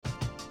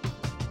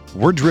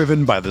We're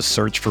driven by the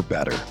search for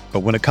better. But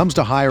when it comes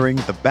to hiring,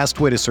 the best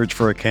way to search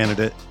for a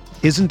candidate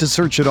isn't to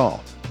search at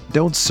all.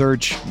 Don't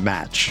search,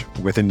 match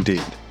with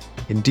Indeed.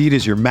 Indeed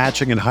is your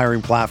matching and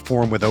hiring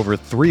platform with over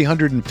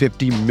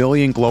 350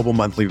 million global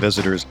monthly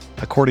visitors,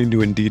 according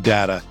to Indeed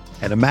data,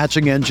 and a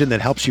matching engine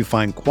that helps you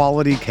find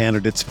quality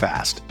candidates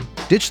fast.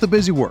 Ditch the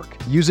busy work.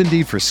 Use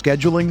Indeed for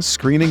scheduling,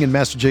 screening, and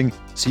messaging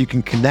so you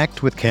can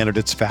connect with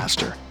candidates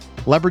faster.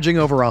 Leveraging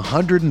over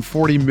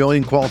 140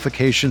 million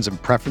qualifications and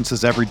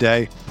preferences every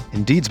day,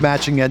 Indeed's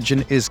matching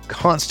engine is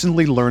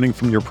constantly learning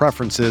from your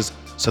preferences,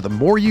 so the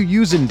more you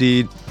use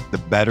Indeed, the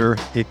better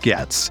it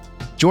gets.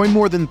 Join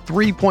more than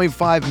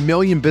 3.5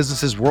 million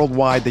businesses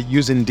worldwide that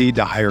use Indeed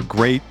to hire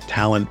great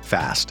talent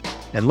fast.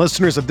 And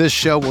listeners of this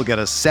show will get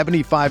a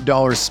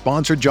 $75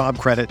 sponsored job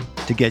credit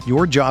to get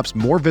your jobs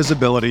more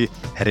visibility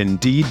at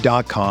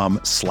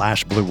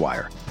Indeed.com/Blue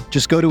Wire.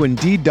 Just go to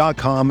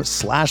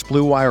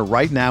Indeed.com/Blue Wire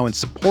right now and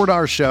support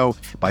our show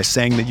by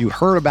saying that you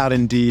heard about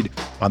Indeed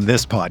on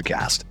this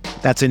podcast.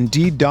 That's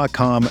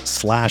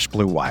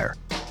Indeed.com/Blue Wire.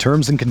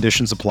 Terms and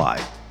conditions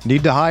apply.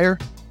 Need to hire?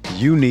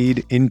 You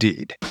need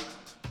Indeed.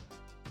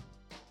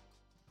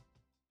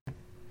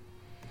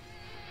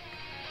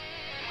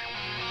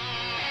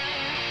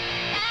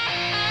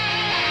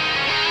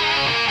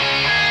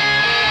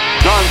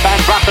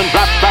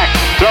 Drops back,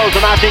 throws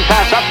an arching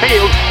pass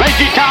upfield.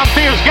 Lazy Tom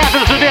Fears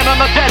gathers it in on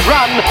the dead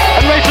run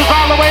and races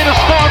all the way to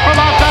score for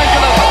Los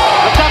Angeles.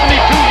 A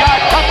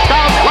 72-yard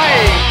touchdown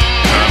play.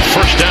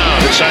 First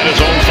down inside his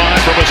own 5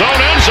 from his own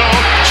end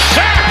zone.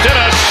 Sacked and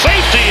a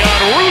safety on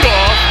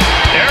Rudolph.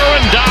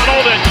 Aaron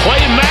Donald and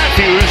Clay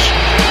Matthews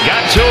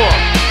got to him.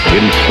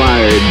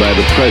 Inspired by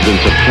the presence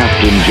of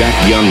Captain Jack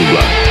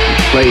Youngblood,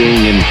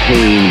 playing in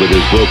pain with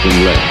his broken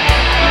leg.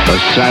 A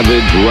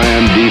savage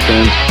Ram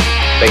defense.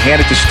 They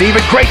hand it to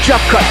Steven. Great jump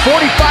cut.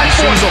 45.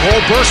 Sees a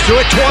hole burst through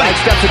it. 20.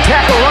 Steps a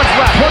tackle. Runs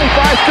left.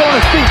 25. Still on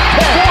his feet.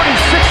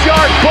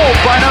 46-yard goal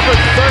by number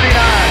 39.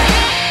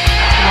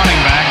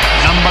 Running back,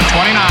 number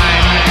 29,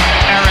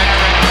 Eric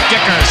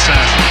Dickerson.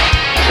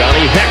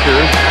 Johnny Hecker,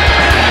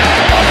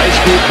 a high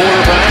school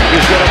quarterback,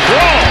 is going to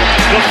throw.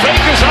 The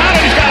fake is on,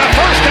 and he's got a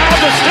first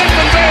down to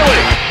Stephen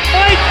Bailey.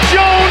 Mike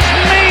Jones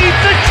made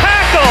the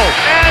tackle,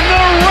 and the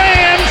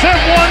Rams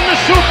have won the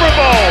Super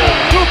Bowl.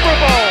 Super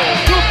Bowl.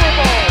 Super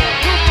Bowl.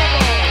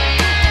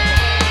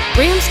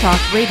 Rams Talk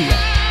Radio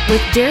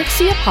with Derek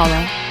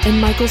Ciapala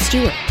and Michael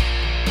Stewart.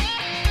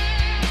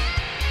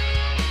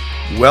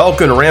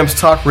 Welcome to Rams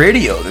Talk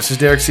Radio. This is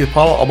Derek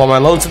Ciapala all by my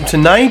lonesome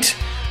tonight,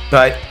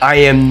 but I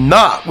am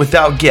not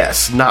without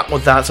guests, not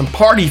without some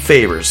party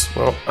favors.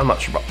 Well, I'm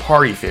not sure about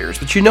party favors,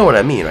 but you know what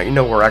I mean, right? You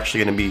know we're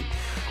actually going to be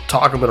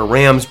talking about a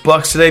Rams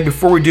Bucs today.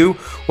 Before we do, I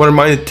want to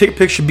remind you that Ticket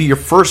Pick should be your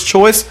first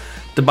choice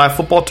to buy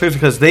football tickets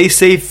because they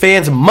save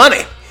fans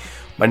money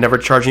by never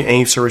charging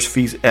any service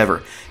fees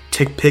ever.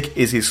 TickPick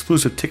is the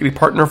exclusive ticketing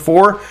partner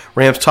for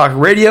Rams Talk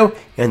Radio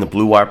and the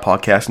Blue Wire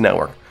Podcast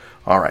Network.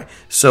 All right,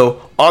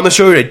 so on the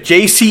show today,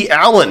 J.C.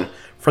 Allen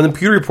from the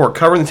Pewter Report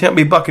covering the Tampa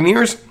Bay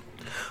Buccaneers.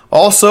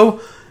 Also,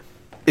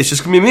 it's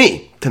just going to be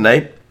me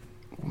tonight.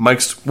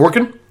 Mike's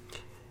working.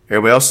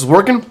 Everybody else is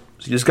working.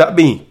 So you just got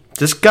me.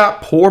 Just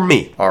got poor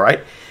me, all right?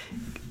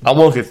 I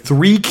want to look at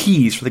 3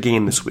 keys for the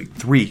game this week.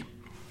 3.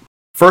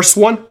 First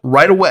one,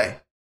 right away.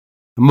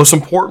 The most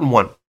important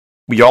one.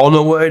 We all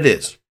know what it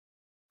is.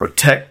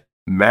 Protect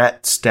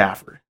Matt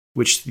Stafford,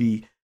 which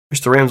the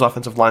Rams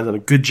offensive line has done a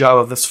good job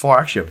of thus far.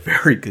 Actually, a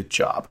very good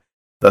job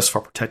thus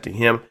far protecting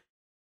him.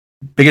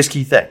 Biggest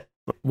key thing.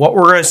 What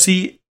we're going to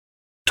see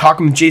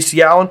talking to J.C.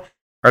 Allen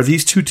are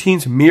these two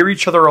teams mirror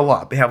each other a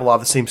lot. They have a lot of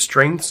the same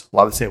strengths, a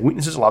lot of the same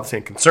weaknesses, a lot of the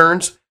same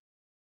concerns.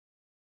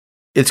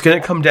 It's going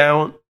to come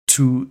down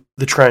to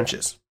the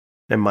trenches,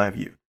 in my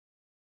view.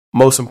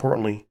 Most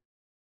importantly,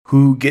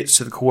 who gets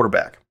to the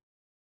quarterback.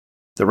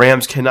 The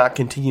Rams cannot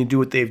continue to do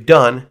what they've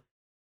done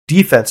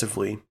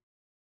defensively,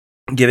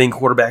 giving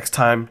quarterbacks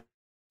time to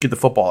get the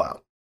football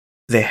out.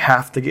 They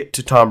have to get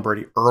to Tom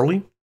Brady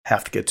early,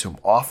 have to get to him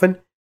often,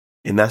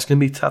 and that's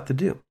going to be tough to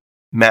do.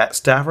 Matt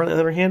Stafford, on the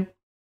other hand,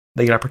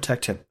 they got to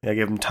protect him. They got to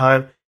give him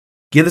time.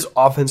 Give this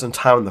offense some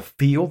time on the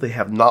field. They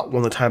have not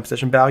won the time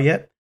possession battle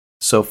yet.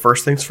 So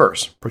first things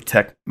first,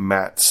 protect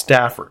Matt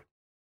Stafford.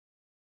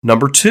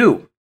 Number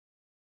two,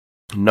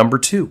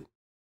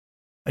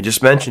 I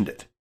just mentioned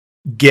it.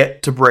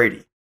 Get to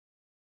Brady.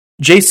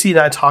 JC and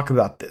I talk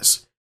about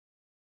this.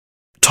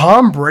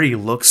 Tom Brady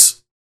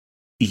looks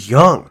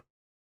young.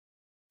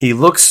 He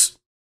looks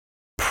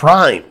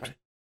primed.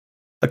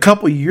 A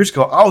couple of years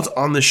ago, I was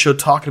on this show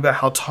talking about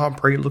how Tom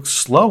Brady looked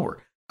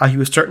slower, how he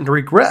was starting to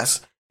regress.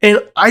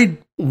 And I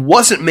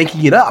wasn't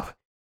making it up.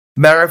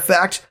 Matter of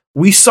fact,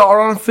 we saw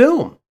it on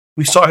film.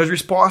 We saw his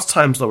response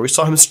times lower. We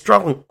saw him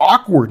struggling.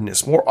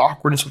 More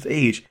awkwardness with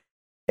age.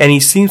 And he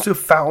seems to have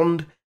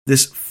found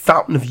this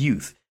fountain of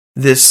youth,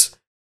 this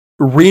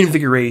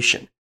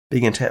reinvigoration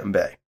being in Tampa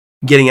Bay,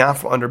 getting out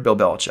from under Bill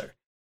Belichick.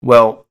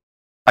 Well,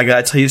 I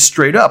got to tell you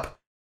straight up,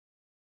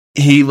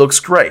 he looks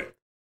great.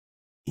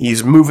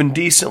 He's moving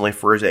decently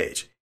for his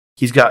age.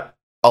 He's got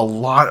a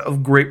lot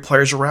of great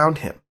players around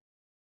him.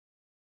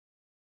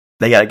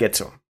 They got to get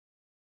to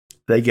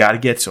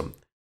him.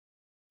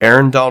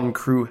 Aaron Donald and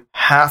crew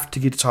have to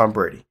get to Tom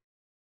Brady.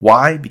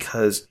 Why?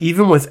 Because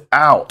even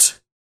without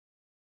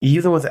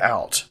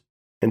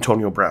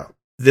Antonio Brown,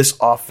 this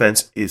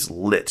offense is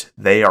lit.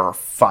 They are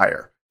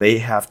fire. They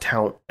have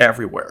talent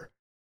everywhere.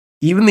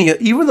 Even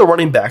the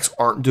running backs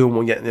aren't doing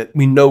well yet.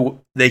 We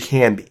know they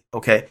can be.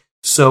 Okay,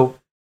 so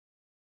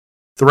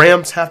the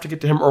Rams have to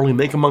get to him early,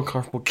 make him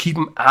uncomfortable, keep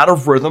him out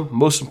of rhythm.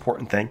 Most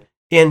important thing.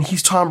 And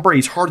he's Tom Brady.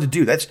 It's hard to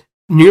do. That's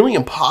nearly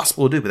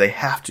impossible to do, but they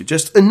have to.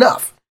 Just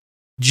enough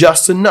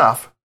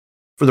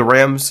for the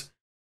Rams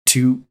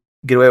to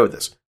get away with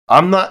this.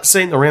 I'm not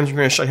saying the Rams are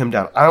going to shut him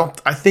down.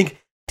 I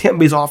think Tampa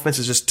Bay's offense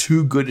is just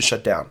too good to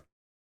shut down.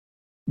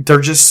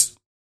 They're just,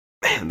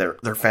 man,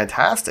 they're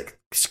fantastic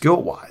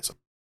skill-wise.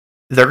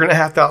 They're going to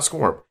have to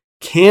outscore him.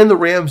 Can the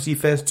Rams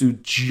defense do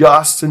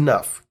just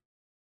enough?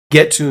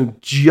 Get to him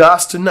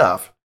just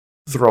enough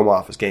to throw him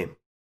off his game.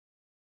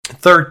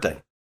 Third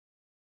thing.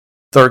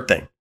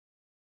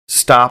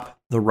 Stop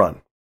the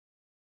run.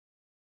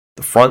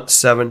 The front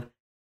seven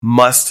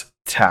must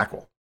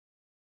tackle.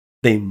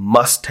 They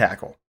must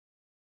tackle.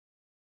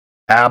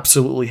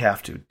 Absolutely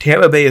have to.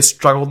 Tampa Bay has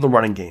struggled in the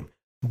running game,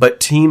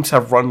 but teams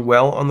have run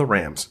well on the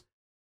Rams.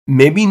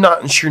 Maybe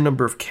not in sheer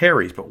number of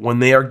carries, but when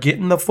they are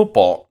getting the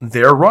football,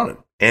 they're running,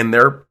 and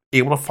they're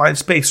able to find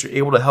space. They're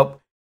able to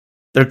help.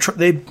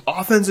 They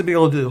offense have been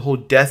able to do the whole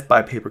death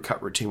by paper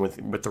cut routine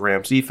with the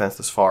Rams defense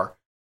this far.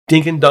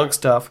 Dink and dunk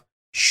stuff,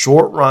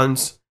 short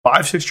runs,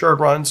 5-6 yard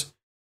runs,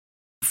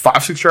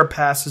 5-6 yard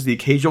passes, the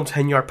occasional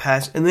 10-yard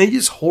pass, and they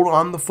just hold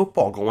on to the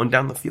football going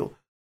down the field.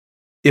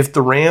 If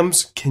the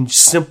Rams can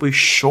simply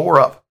shore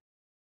up,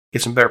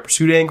 get some better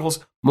pursuit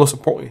angles, most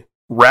importantly,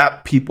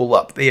 wrap people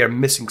up. They are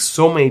missing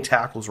so many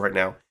tackles right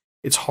now.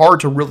 It's hard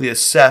to really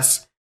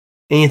assess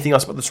anything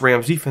else about this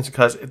Rams defense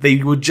because if they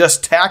would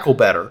just tackle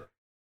better,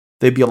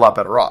 they'd be a lot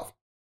better off.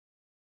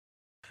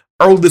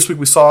 Early this week,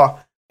 we saw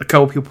a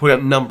couple people put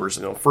up numbers.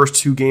 First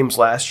two games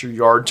last year,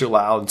 yards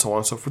allowed, and so on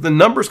and so forth. The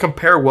numbers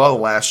compare well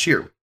to last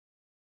year.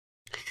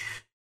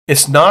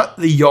 It's not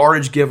the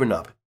yardage given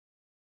up.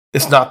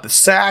 It's not the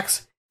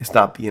sacks. It's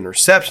not the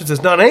interceptions.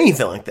 It's not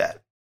anything like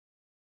that.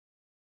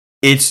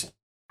 It's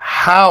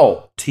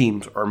how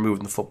teams are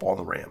moving the football in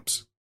the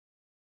Rams.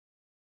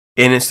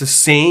 And it's the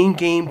same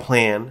game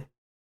plan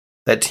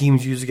that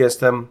teams use against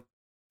them.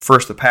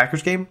 First, the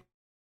Packers game,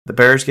 the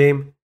Bears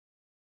game,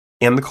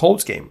 and the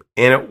Colts game.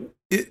 And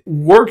it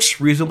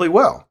works reasonably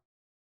well.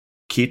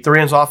 Keep the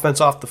Rams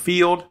offense off the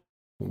field,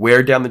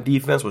 wear down the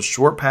defense with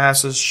short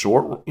passes,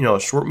 short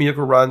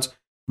mediocre runs,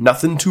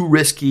 nothing too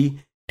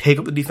risky. Take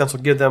what the defense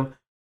will give them.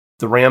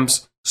 The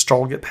Rams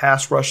struggle to get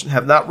pass rush and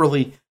have not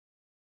really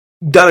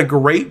done a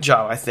great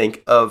job, I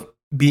think, of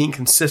being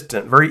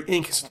consistent, very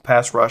inconsistent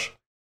pass rush.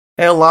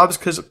 And a lot of it's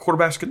because the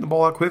quarterbacks are getting the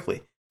ball out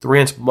quickly. The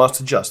Rams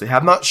must adjust. They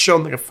have not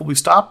shown they can fully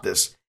stop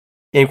this.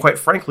 And quite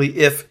frankly,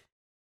 if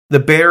the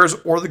Bears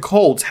or the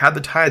Colts had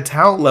the kind of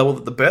talent level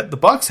that the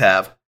Bucs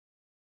have,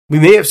 we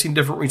may have seen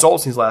different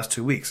results in these last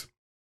 2 weeks.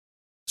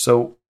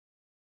 So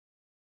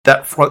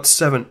that front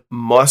seven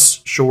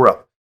must shore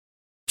up.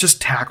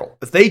 Just tackle.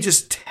 If they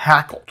just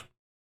tackled,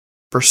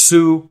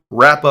 pursue,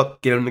 wrap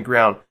up, get on the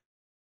ground,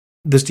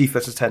 this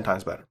defense is 10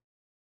 times better.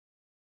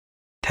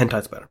 10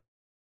 times better.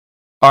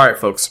 All right,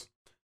 folks.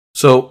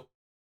 So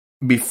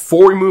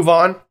before we move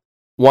on, I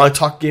want to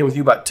talk again with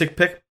you about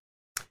TickPick.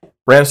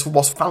 Rams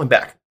football's finally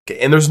back. Okay,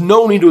 and there's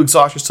no need to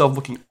exhaust yourself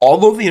looking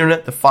all over the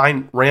internet to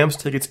find Rams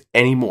tickets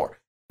anymore.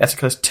 That's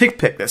because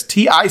TickPick, that's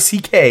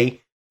TickPick,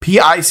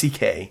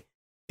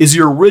 is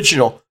your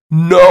original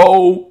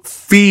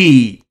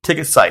no-fee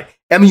ticket site.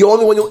 And the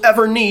only one you'll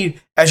ever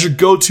need as your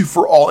go-to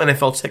for all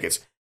NFL tickets.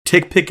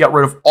 TickPick got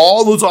rid of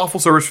all those awful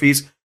service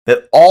fees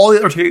that all the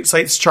other ticket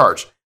sites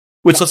charge,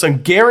 which lets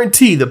them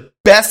guarantee the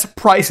best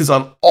prices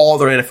on all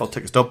their NFL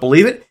tickets. Don't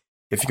believe it?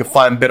 If you can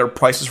find better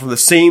prices for the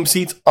same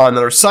seats on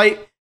another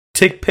site,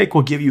 TickPick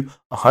will give you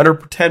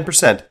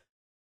 110%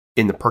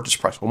 in the purchase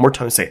price. One more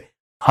time to say it.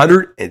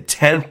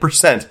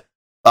 110%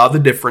 of the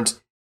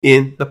difference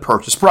in the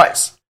purchase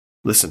price.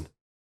 Listen,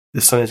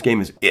 this Sunday's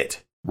game is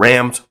it.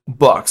 Rams,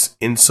 Bucs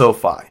in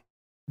SoFi.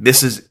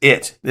 This is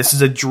it. This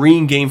is a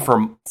dream game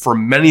for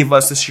many of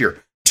us this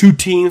year. Two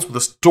teams with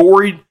a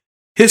storied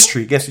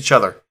history against each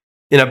other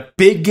in a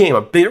big game,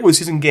 a big early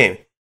season game.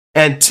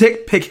 And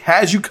TickPick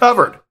has you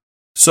covered.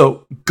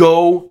 So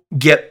go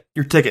get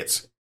your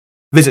tickets.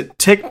 Visit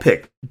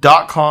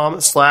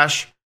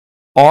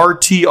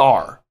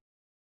tickpick.com/RTR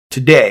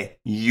today.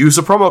 Use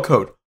the promo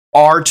code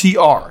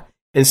RTR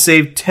and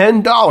save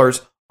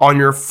 $10 on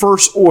your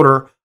first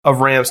order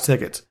of Rams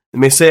tickets. Let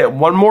me say it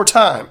one more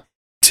time.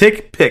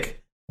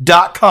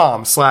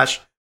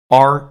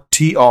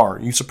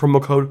 tickpick.com/RTR. Use the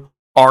promo code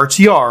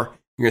RTR.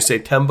 You're going to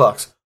save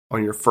 $10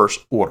 on your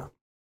first order.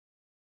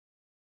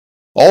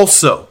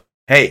 Also,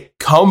 hey,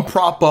 come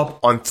prop up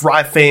on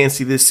Thrive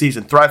Fantasy this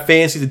season. Thrive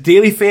Fantasy is a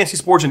daily fantasy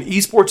sports and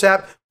esports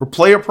app for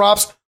player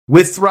props.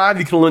 With Thrive,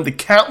 you can learn the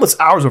countless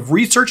hours of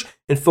research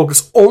and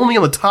focus only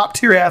on the top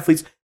tier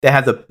athletes that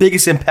have the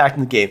biggest impact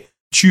in the game.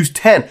 Choose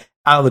 10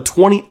 out of the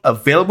 20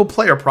 available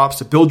player props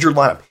to build your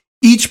lineup.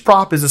 Each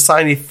prop is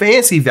assigned a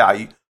fantasy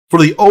value for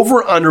the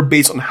over-under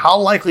based on how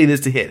likely it is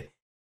to hit.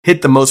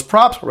 Hit the most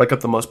props, rack up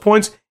the most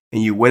points,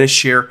 and you win a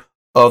share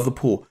of the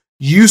pool.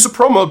 Use the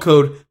promo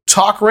code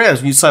TALKRAMS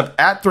when you sign up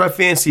at Thrive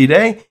Fantasy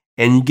today,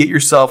 and you get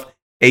yourself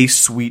a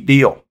sweet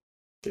deal.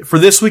 For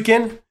this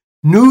weekend,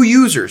 new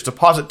users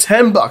deposit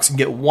 $10 and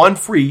get one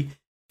free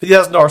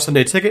 $50,000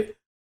 Sunday ticket.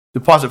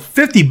 Deposit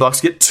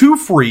 $50, get two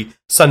free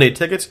Sunday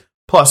tickets.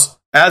 Plus,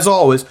 as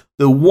always,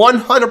 the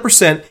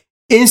 100%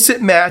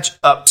 instant match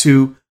up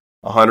to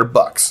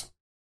 $100.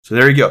 So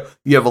there you go.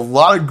 You have a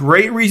lot of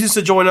great reasons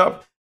to join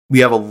up. We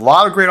have a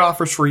lot of great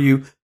offers for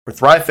you for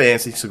Thrive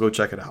Fantasy, so go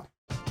check it out.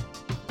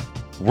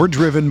 We're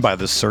driven by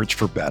the search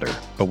for better.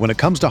 But when it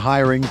comes to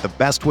hiring, the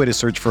best way to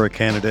search for a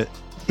candidate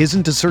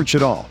isn't to search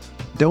at all.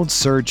 Don't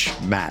search,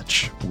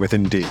 match with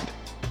Indeed.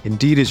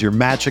 Indeed is your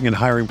matching and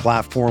hiring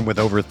platform with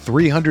over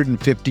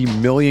 350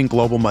 million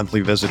global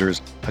monthly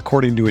visitors,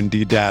 according to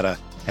Indeed data,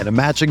 and a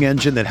matching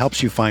engine that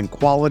helps you find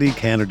quality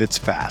candidates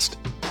fast.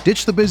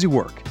 Ditch the busy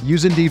work.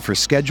 Use Indeed for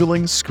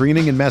scheduling,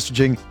 screening, and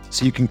messaging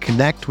so you can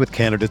connect with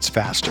candidates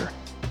faster.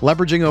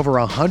 Leveraging over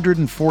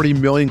 140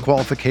 million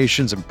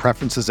qualifications and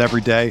preferences every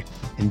day,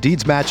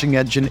 Indeed's matching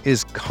engine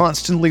is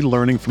constantly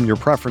learning from your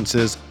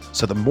preferences,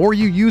 so the more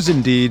you use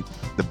Indeed,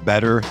 the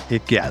better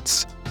it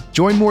gets.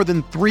 Join more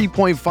than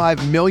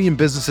 3.5 million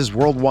businesses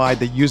worldwide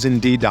that use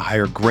Indeed to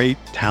hire great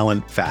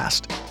talent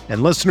fast.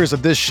 And listeners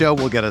of this show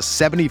will get a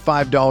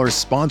 $75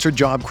 sponsored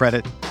job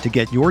credit to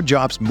get your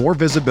jobs more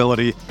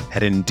visibility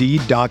at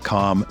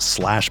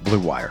Indeed.com/Blue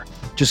Wire.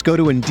 Just go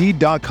to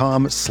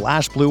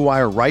Indeed.com/Blue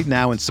Wire right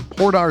now and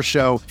support our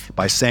show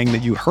by saying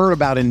that you heard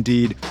about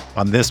Indeed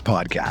on this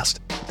podcast.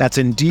 That's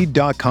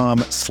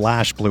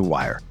Indeed.com/Blue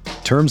Wire.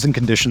 Terms and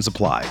conditions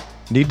apply.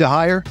 Need to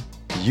hire?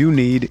 You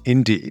need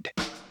Indeed.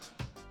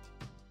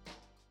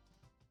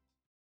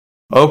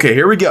 Okay,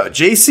 here we go.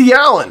 J.C.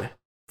 Allen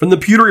from the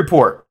Pewter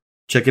Report.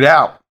 Check it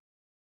out.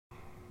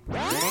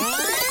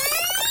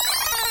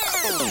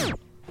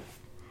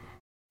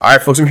 All right,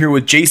 folks, I'm here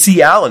with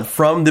J.C. Allen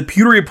from the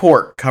Pewter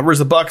Report. Covers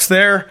the Bucs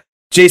there.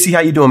 J.C.,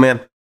 how you doing,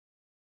 man?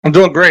 I'm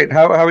doing great.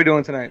 How are we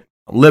doing tonight?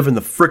 I'm living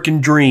the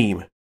frickin'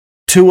 dream.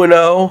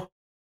 2-0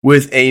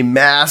 with a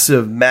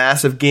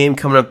massive game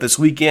coming up this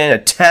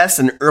weekend.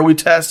 An early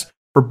test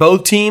for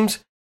both teams.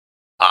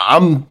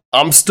 I'm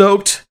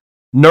stoked,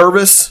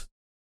 nervous.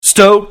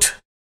 Stoked,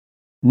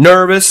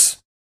 nervous.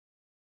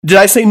 Did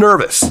I say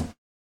nervous?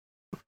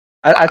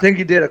 I think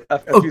you did a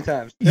few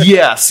times.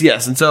 Yes.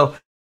 And so,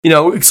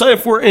 excited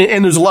for it.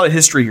 And there's a lot of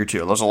history here,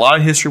 too. There's a lot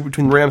of history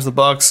between the Rams and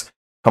the Bucs.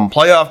 Come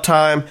playoff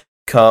time,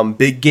 come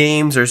big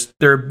games.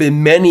 There have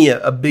been many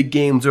big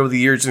games over the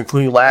years,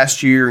 including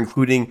last year,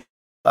 including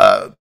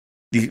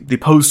the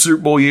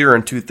post-Super Bowl year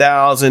in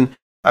 2000.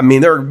 I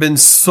mean, there have been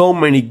so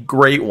many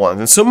great ones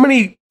and so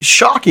many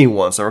shocking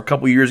ones. There were a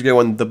couple years ago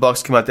when the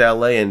Bucs came out to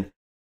LA and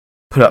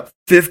put up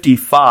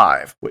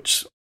 55,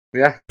 which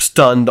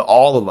stunned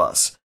all of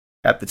us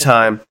at the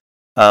time.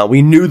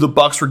 We knew the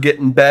Bucs were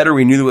getting better.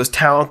 We knew there was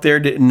talent there.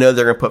 Didn't know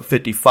they were going to put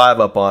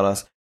 55 up on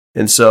us.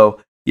 And so,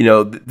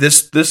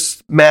 this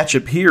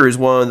matchup here is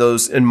one of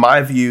those, in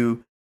my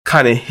view,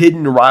 kind of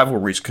hidden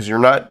rivalries because you're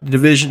not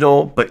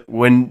divisional. But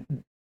when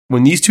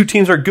these two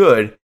teams are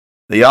good,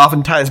 they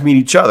oftentimes meet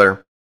each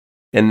other,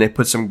 and they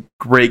put some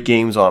great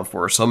games on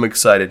for us. So I'm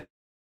excited.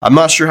 I'm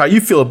not sure how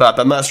you feel about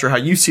that. I'm not sure how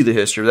you see the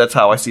history. That's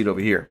how I see it over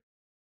here.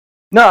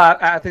 No,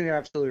 I think you're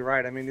absolutely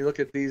right. I mean, you look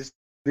at these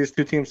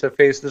two teams that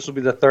face, this will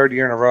be the third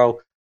year in a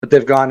row that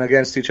they've gone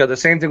against each other.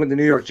 Same thing with the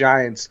New York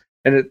Giants.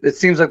 And it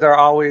seems like they're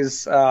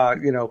always,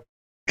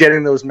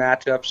 getting those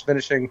matchups,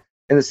 finishing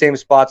in the same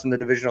spots in the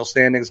divisional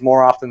standings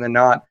more often than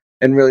not,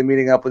 and really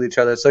meeting up with each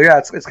other. So, yeah,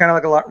 it's kind of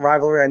like a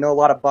rivalry. I know a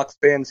lot of Bucs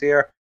fans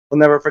here will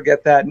never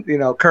forget that,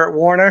 Kurt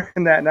Warner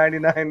in that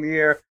 99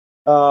 year.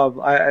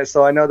 So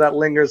I know that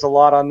lingers a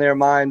lot on their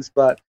minds,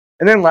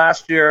 and then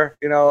last year,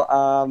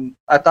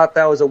 I thought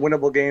that was a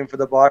winnable game for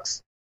the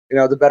Bucs.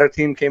 The better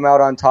team came out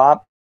on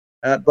top,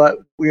 but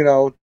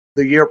the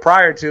year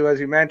prior to, as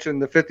you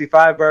mentioned, the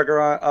 55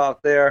 burger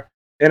out there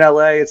in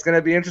LA. It's going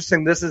to be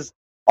interesting. This is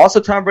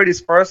also Tom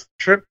Brady's first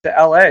trip to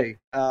LA.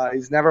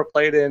 He's never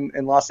played in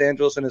Los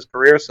Angeles in his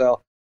career, so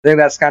I think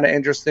that's kind of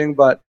interesting.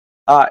 But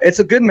it's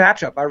a good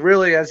matchup. I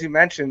really, as you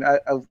mentioned,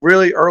 a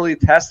really early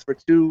test for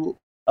two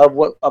of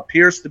what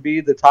appears to be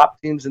the top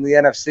teams in the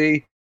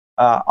NFC.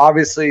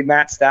 Obviously,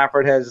 Matt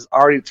Stafford has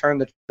already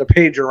turned the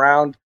page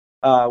around.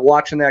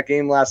 Watching that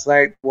game last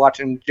night,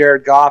 watching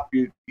Jared Goff,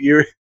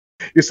 you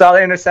saw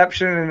the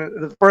interception,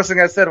 and the first thing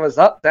I said was,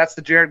 that's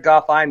the Jared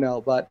Goff I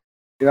know. But,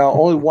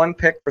 only one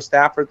pick for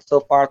Stafford so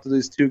far through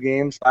these two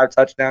games, 5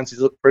 touchdowns. He's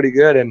looked pretty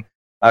good, and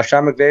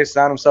Sean McVay's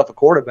found himself a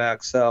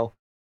quarterback. So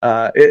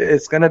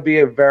it's going to be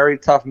a very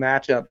tough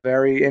matchup,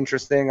 very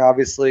interesting.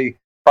 Obviously,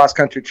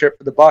 cross-country trip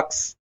for the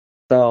Bucs.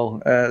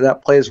 So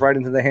that plays right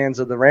into the hands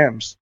of the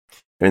Rams.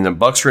 And the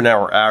Bucs right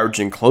now are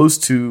averaging close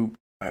to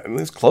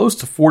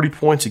 40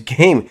 points a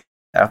game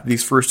after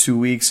these first 2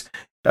 weeks.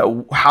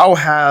 How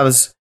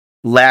has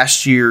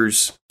last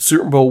year's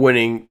Super Bowl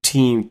winning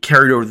team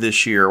carried over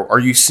this year? Are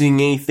you seeing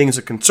any things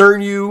that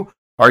concern you?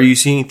 Are you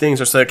seeing things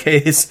that say, okay,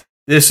 this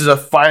is a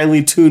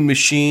finely tuned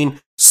machine,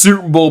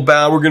 Super Bowl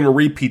bound, we're going to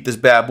repeat this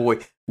bad boy?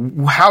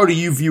 How do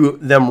you view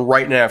them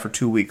right now for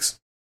 2 weeks?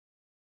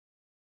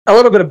 A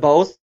little bit of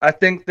both. I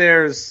think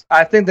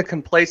the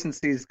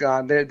complacency's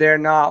gone. They're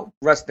not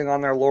resting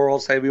on their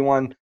laurels. Hey, we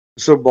won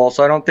the Super Bowl,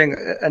 so I don't think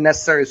a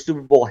necessary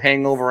Super Bowl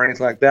hangover or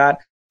anything like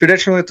that.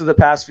 Traditionally, through the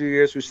past few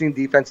years, we've seen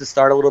defenses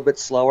start a little bit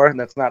slower, and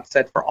that's not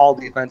said for all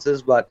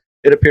defenses, but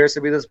it appears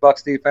to be this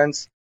Bucs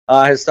defense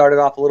has started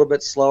off a little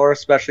bit slower,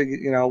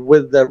 especially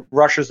with the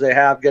rushers they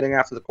have getting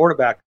after the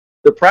quarterback.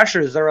 The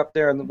pressures are up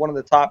there, and one of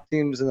the top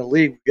teams in the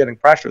league getting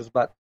pressures,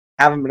 but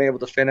haven't been able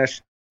to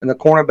finish. And the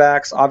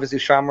cornerbacks, obviously,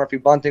 Sean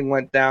Murphy-Bunting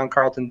went down.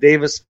 Carlton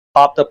Davis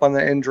popped up on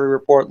the injury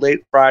report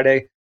late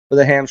Friday with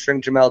a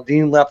hamstring. Jamel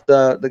Dean left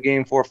the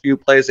game for a few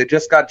plays. They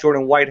just got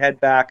Jordan Whitehead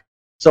back.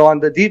 So on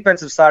the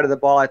defensive side of the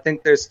ball, I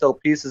think there's still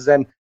pieces.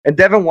 And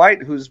Devin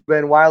White, who's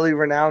been widely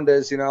renowned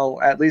as,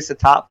 at least a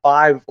top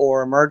 5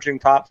 or emerging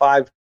top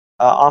 5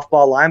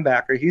 off-ball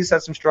linebacker, he's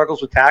had some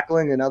struggles with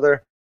tackling and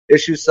other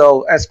issues.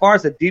 So as far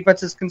as the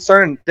defense is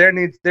concerned,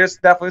 there's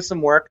definitely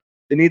some work.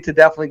 They need to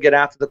definitely get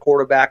after the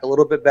quarterback a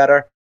little bit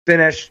better,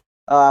 finish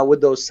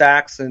with those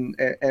sacks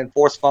and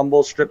force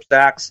fumbles, strip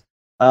sacks.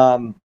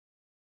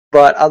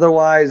 But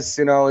otherwise,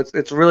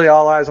 it's really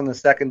all eyes on the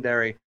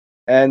secondary.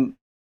 And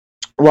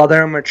while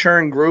they're a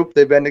maturing group,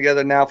 they've been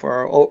together now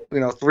for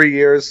 3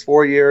 years,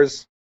 4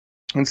 years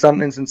in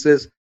some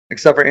instances,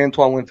 except for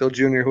Antoine Winfield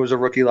Jr., who was a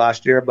rookie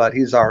last year, but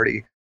he's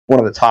already one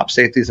of the top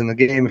safeties in the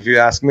game, if you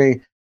ask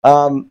me.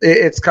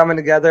 It's coming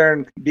together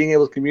and being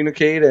able to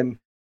communicate and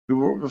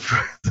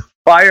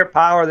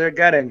firepower they're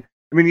getting.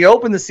 I mean, you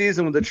open the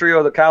season with the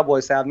trio the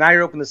Cowboys have. Now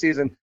you're opening the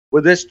season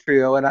with this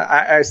trio. And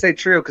I say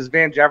trio because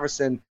Van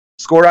Jefferson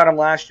scored on him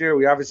last year.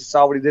 We obviously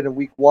saw what he did in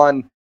week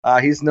 1.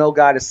 He's no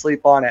guy to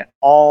sleep on at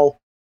all.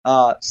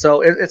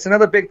 So it's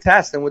another big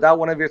test. And without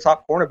one of your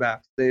top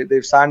cornerbacks,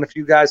 they've signed a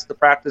few guys to the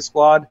practice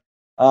squad.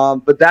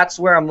 But that's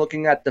where I'm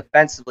looking at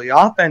defensively.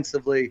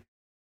 Offensively,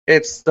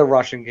 it's the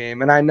rushing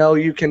game. And I know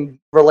you can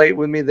relate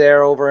with me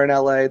there over in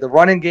LA. The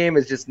running game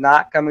is just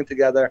not coming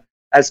together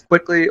as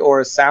quickly or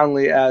as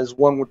soundly as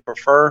one would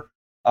prefer.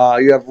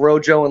 You have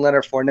Rojo and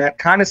Leonard Fournette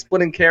kind of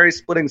splitting carries,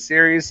 splitting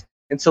series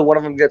until one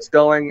of them gets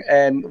going.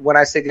 And when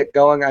I say get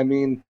going, I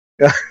mean,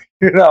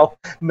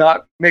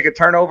 not make a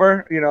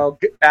turnover,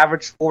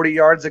 average 40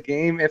 yards a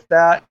game, if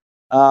that.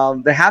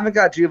 They haven't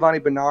got Giovanni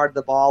Bernard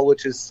the ball,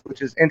 which is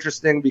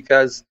interesting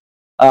because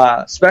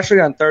especially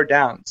on third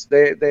downs.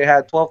 They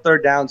had 12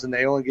 third downs, and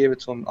they only gave it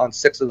to him on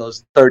 6 of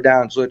those third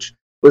downs, which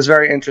was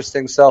very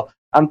interesting. So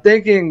I'm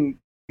thinking,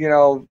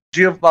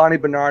 Giovanni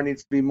Bernard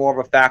needs to be more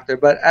of a factor.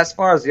 But as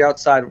far as the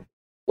outside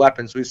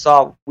weapons, we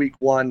saw week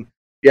 1,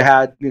 you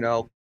had,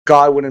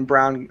 Godwin and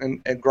Brown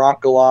and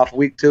Gronk go off.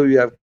 Week 2, you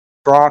have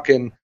Gronk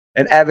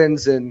and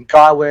Evans and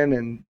Godwin.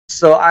 And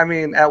so, I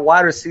mean, at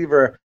wide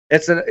receiver,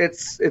 it's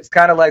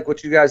kind of like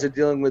what you guys are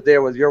dealing with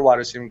there with your wide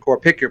receiving core.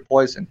 Pick your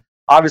poison.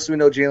 Obviously, we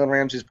know Jalen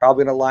Ramsey's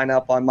probably going to line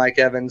up on Mike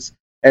Evans,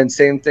 and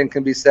same thing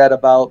can be said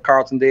about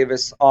Carlton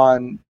Davis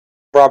on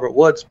Robert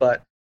Woods.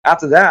 But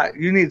after that,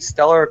 you need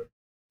stellar,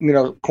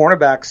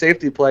 cornerback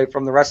safety play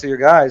from the rest of your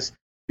guys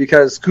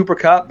because Cooper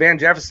Kupp, Van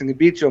Jefferson can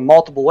beat you in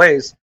multiple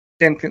ways.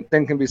 Same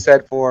thing can be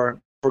said for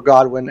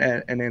Godwin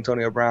and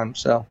Antonio Brown.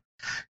 So,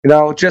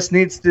 it just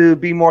needs to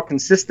be more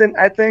consistent,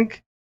 I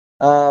think.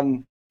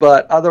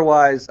 But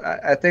otherwise,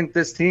 I think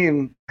this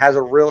team has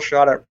a real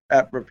shot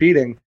at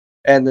repeating,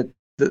 and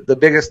the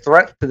biggest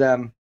threat to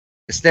them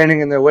is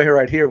standing in their way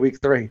right here, week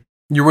 3.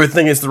 You would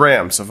think it's the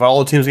Rams. Of all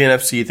the teams in the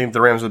NFC, you think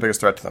the Rams are the biggest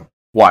threat to them.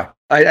 Why?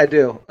 I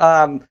do.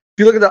 If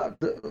you look at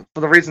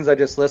for the reasons I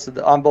just listed,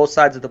 on both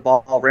sides of the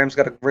ball, Rams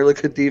got a really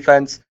good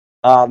defense.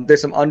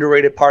 There's some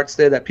underrated parts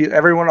there that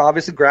everyone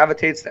obviously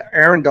gravitates to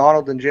Aaron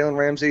Donald and Jalen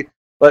Ramsey,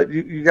 but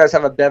you guys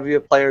have a bevy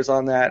of players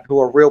on that who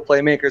are real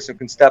playmakers who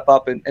can step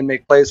up and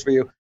make plays for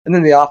you. And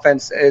then the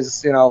offense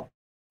is,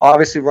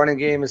 obviously running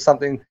game is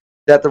something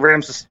that the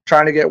Rams are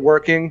trying to get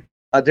working.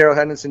 Darrell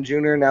Henderson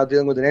Jr. now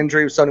dealing with an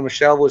injury. Sonny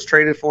Michel was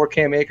traded for.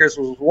 Cam Akers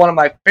was one of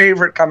my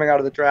favorite coming out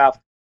of the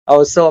draft. I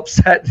was so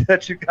upset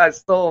that you guys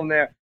stole him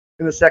there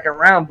in the second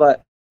round.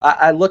 But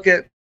I look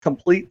at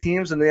complete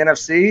teams in the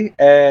NFC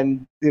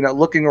and,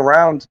 looking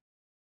around,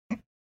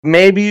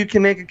 maybe you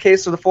can make a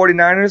case for the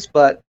 49ers,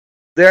 but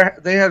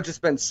they have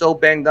just been so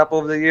banged up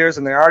over the years,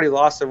 and they already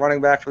lost their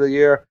running back for the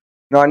year.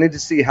 I need to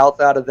see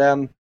health out of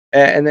them.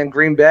 And then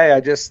Green Bay,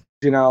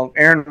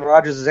 Aaron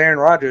Rodgers is Aaron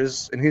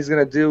Rodgers, and he's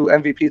going to do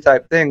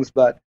MVP-type things.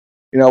 But,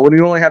 when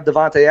you only have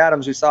Devontae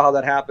Adams, we saw how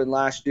that happened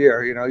last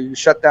year. You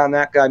shut down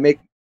that guy,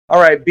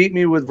 beat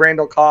me with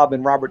Randall Cobb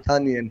and Robert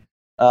Tonyan.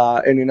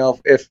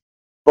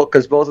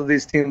 Because both of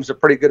these teams are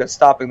pretty good at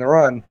stopping the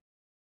run,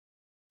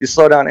 you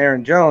slow down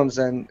Aaron Jones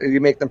and you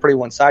make them pretty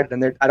one-sided.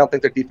 And I don't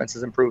think their defense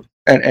has improved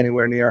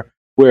anywhere near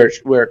where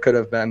it could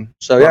have been.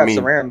 So, it's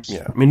the Rams.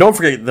 Yeah. Don't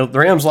forget, the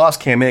Rams lost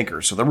Cam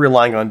Akers, so they're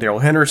relying on Darrell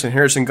Henderson.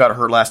 Henderson got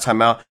hurt last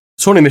time out.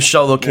 Sonny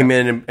Michel, though, came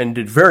in and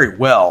did very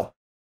well.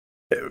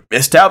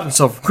 established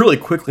himself really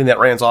quickly in that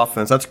Rams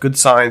offense. That's a good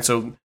sign.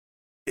 So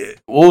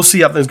we'll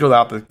see how things go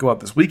out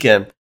this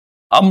weekend.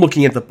 I'm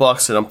looking at the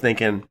Bucs and I'm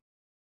thinking,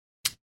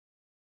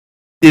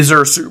 is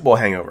there a Super Bowl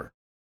hangover?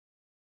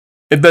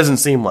 It doesn't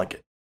seem like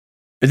it.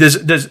 Does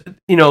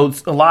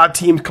a lot of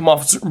teams come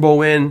off a Super Bowl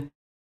win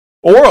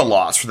or a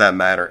loss for that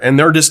matter, and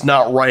they're just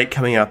not right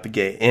coming out the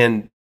gate.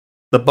 And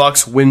the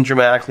Bucs win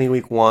dramatically in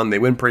week 1. They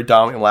win pretty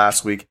dominantly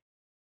last week.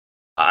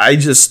 I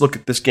just look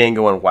at this game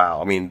going, wow.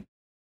 I mean,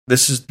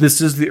 this is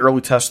the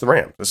early test of the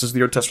Rams. This is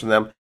the early test for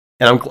them,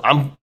 and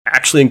I'm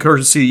actually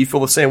encouraged to see you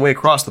feel the same way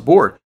across the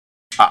board.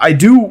 I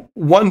do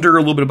wonder a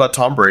little bit about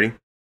Tom Brady,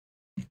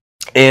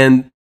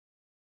 and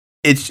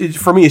it's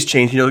for me, it's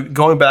changed.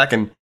 Going back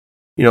and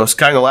it's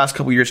kind of the last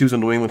couple of years he was in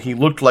New England, he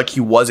looked like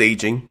he was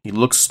aging. He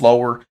looked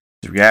slower.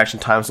 His reaction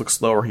times looked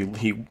slower.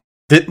 He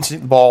didn't see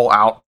the ball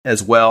out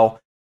as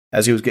well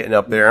as he was getting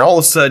up there. And all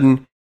of a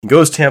sudden, he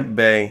goes to Tampa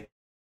Bay.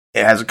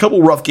 It has a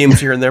couple rough games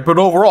here and there, but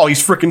overall,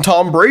 he's freaking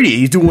Tom Brady.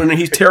 He's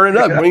tearing it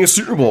up, winning a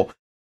Super Bowl.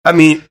 I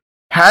mean,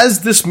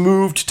 has this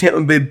move to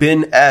Tampa Bay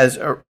been as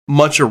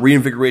much a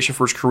reinvigoration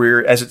for his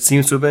career as it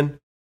seems to have been?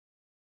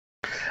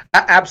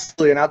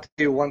 Absolutely, and I'll tell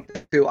you one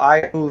thing too.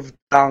 I moved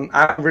down.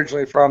 I'm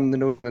originally from the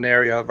New England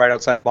area, right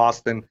outside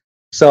Boston.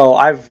 So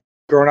I've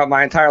grown up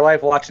my entire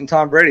life watching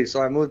Tom Brady.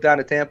 So I moved down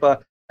to Tampa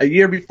a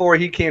year before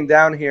he came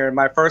down here. And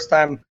my first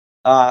time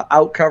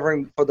out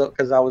covering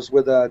because I was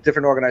with a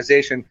different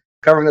organization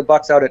covering the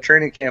Bucs out at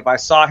training camp. I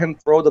saw him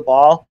throw the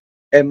ball,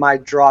 and my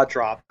jaw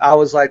dropped. I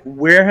was like,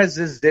 "Where has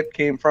this zip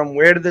came from?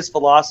 Where did this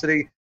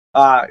velocity?"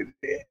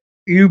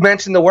 You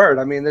mentioned the word.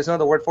 I mean, there's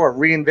another word for it.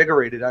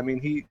 Reinvigorated. I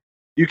mean,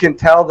 you can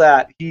tell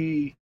that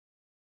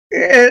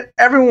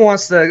everyone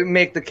wants to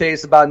make the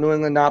case about New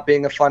England not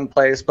being a fun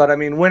place, but I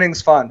mean,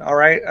 winning's fun, all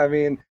right? I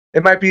mean,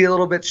 it might be a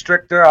little bit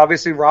stricter.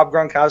 Obviously, Rob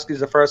Gronkowski's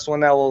the first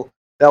one that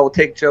will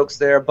take jokes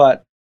there,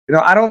 but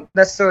I don't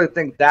necessarily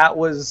think that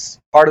was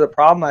part of the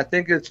problem. I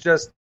think it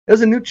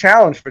was a new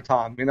challenge for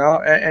Tom,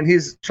 and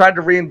he's tried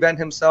to reinvent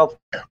himself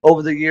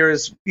over the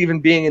years, even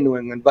being in New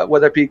England, but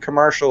whether it be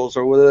commercials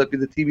or whether it be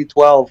the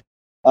TB12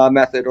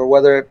 method or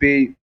whether it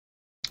be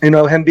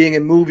him being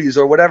in movies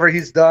or whatever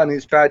he's done,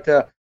 he's tried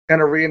to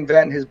kind of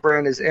reinvent his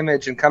brand, his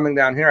image, and coming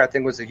down here, I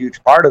think, was a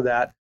huge part of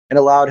that and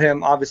allowed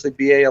him, obviously,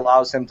 BA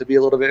allows him to be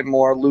a little bit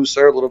more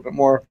looser, a little bit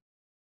more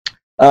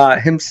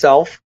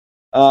himself.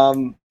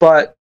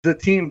 But the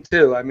team,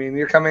 too. I mean,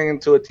 you're coming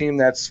into a team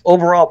that's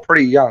overall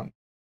pretty young.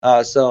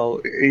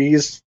 So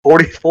he's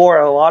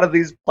 44. A lot of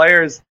these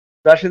players,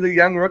 especially the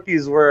young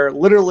rookies, were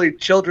literally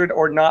children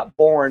or not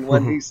born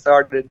when he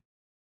started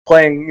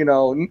playing, in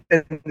the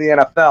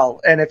NFL.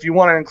 And if you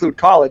want to include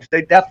college,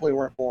 they definitely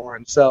weren't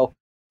born. So,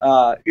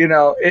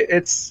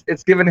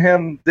 it's given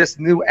him this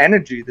new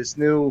energy, this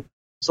new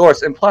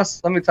source. And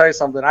plus, let me tell you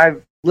something.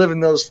 I've lived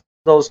in those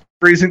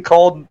freezing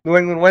cold New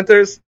England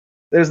winters.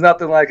 There's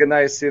nothing like a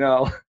nice,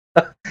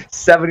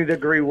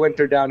 70-degree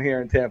winter down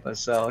here in Tampa.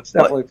 So it's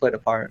definitely played a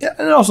part. Yeah,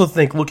 and I also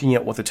think looking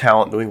at what the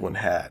talent New England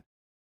had,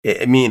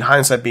 I mean,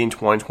 hindsight being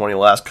 2020,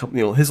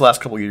 his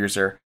last couple of years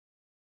there,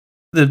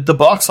 the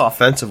Bucs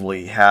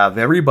offensively have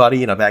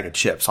everybody in a bag of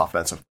chips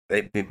offensive.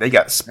 They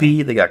got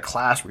speed, they got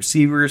class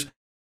receivers.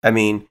 I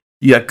mean,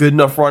 you got good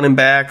enough running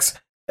backs.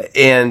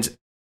 And,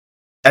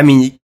 I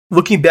mean,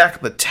 looking back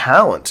at the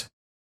talent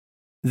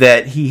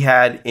that he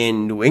had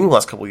in New England the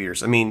last couple of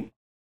years, I mean,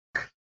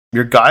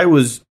 your guy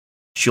was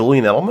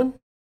Julian Edelman.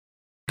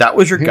 That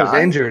was your guy. He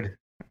was injured.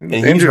 He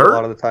was injured a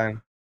lot of the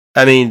time.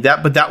 I mean,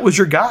 that was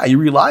your guy you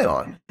rely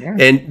on. Yeah.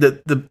 And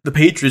the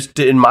Patriots,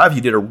 in my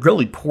view, did a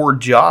really poor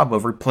job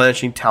of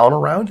replenishing talent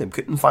around him.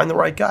 Couldn't find the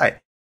right guy.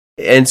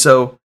 And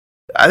so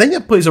I think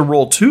that plays a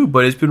role too,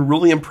 but it's been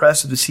really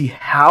impressive to see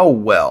how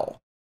well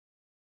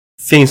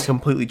things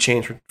completely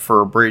changed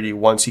for Brady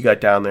once he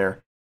got down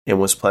there and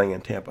was playing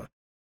in Tampa.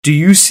 Do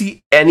you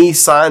see any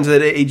signs of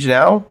that age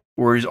now?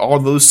 Or is all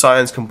those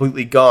signs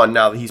completely gone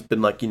now that he's been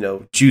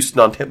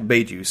juicing on Tampa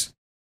Bay juice?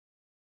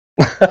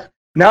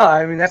 No,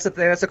 I mean, that's the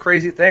thing. That's a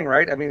crazy thing,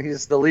 right? I mean,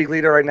 he's the league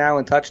leader right now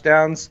in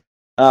touchdowns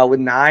with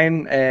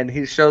 9, and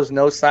he shows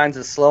no signs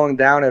of slowing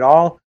down at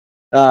all.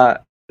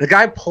 The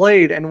guy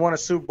played and won a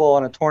Super Bowl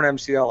on a torn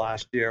MCL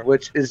last year,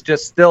 which is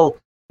just still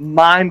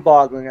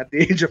mind-boggling at the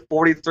age of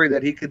 43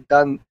 that he could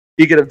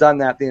have done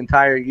that the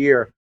entire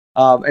year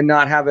and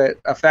not have it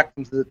affect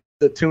him to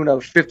the tune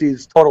of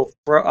 50's total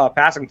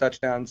passing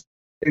touchdowns,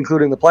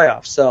 including the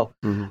playoffs. So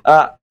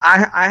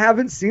I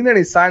haven't seen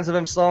any signs of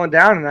him slowing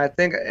down, and I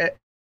think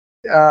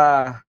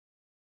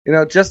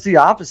just the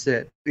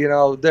opposite.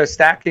 Their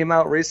stat came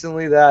out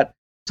recently that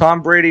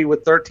Tom Brady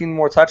with 13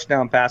 more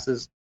touchdown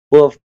passes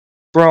will have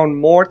thrown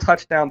more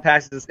touchdown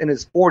passes in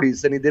his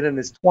 40s than he did in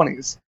his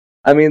 20s.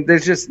 I mean,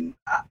 there's just,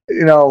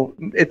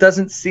 it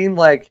doesn't seem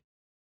like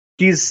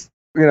he's,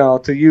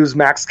 to use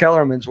Max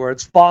Kellerman's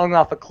words, falling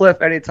off a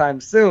cliff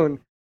anytime soon.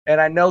 And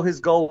I know his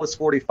goal was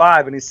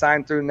 45 and he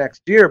signed through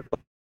next year.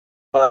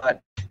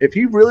 But if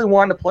he really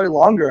wanted to play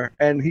longer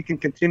and he can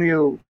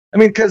continue,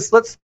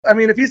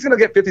 if he's going to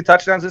get 50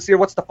 touchdowns this year,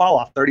 what's the fall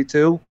off?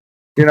 32?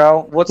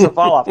 What's the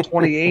fall off?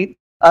 28?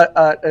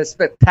 a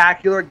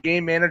spectacular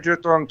game manager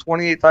throwing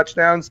 28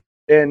 touchdowns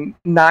and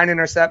 9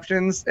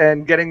 interceptions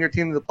and getting your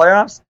team to the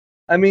playoffs.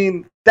 I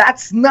mean,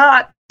 that's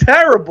not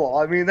terrible.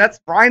 I mean, that's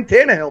Ryan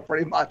Tannehill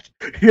pretty much,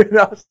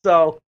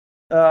 So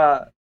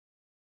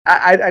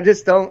I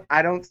just don't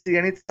see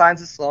any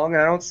signs of slowing,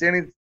 and I don't see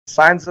any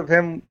signs of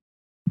him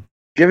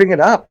giving it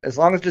up. As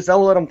long as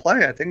Giselle will let him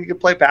play, I think he can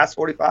play past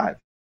 45.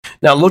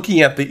 Now,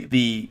 looking at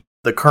the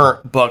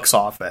current Bucs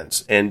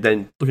offense, and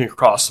then looking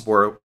across the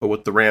board at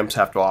what the Rams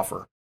have to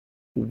offer,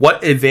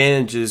 what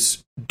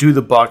advantages do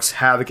the Bucs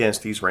have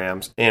against these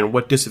Rams, and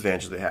what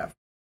disadvantages do they have?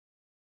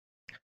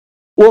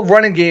 Well,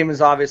 running game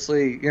is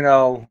obviously,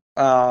 one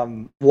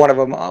of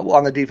them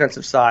on the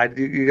defensive side.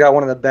 You got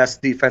one of the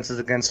best defenses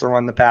against the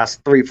run the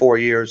past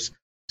 3-4 years.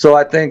 So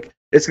I think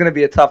it's going to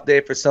be a tough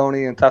day for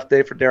Sony and tough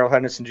day for Darrell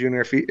Henderson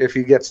Jr. if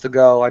he gets to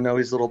go. I know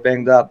he's a little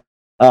banged up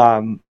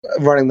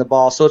running the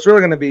ball. So it's really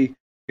going to be,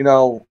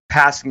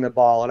 passing the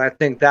ball. And I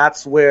think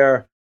that's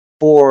where,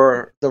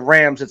 for the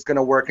Rams, it's going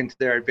to work into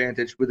their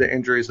advantage with the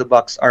injuries the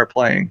Bucs are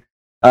playing.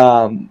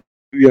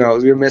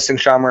 You're missing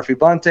Sean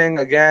Murphy-Bunting.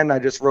 Again, I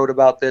just wrote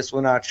about this.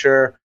 We're not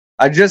sure.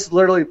 I just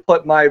literally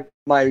put my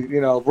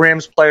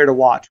Rams player to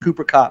watch,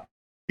 Cooper Kupp.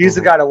 He's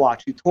the guy to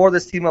watch. He tore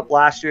this team up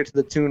last year to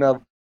the tune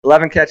of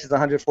 11 catches,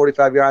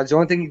 145 yards. The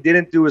only thing he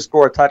didn't do was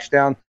score a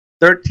touchdown,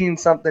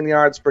 13-something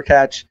yards per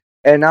catch.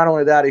 And not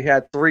only that, he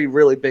had 3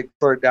 really big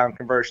third down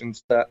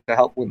conversions to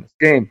help win this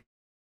game.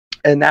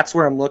 And that's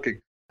where I'm looking.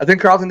 I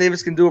think Carlton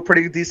Davis can do a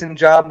pretty decent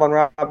job on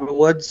Robert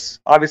Woods.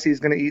 Obviously, he's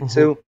going to eat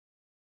too,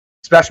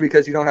 especially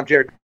because you don't have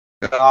Jared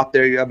Goff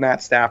there. You have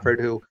Matt Stafford,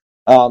 who,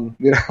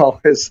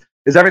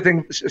 is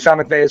everything Sean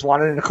McVay has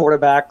wanted in a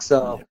quarterback.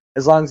 So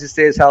as long as he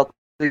stays healthy,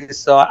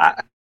 so I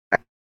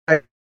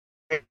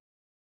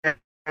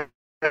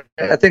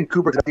think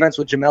Cooper defense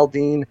with Jamel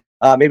Dean,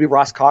 maybe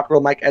Ross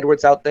Cockrell, Mike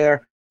Edwards out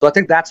there. So I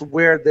think that's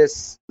where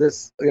this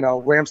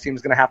Rams team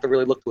is going to have to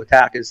really look to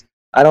attack. Is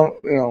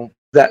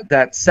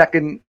that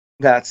second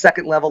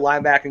level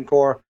linebacking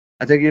core.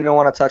 I think you don't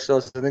want to touch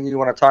those. I think you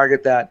want to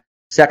target that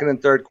second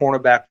and third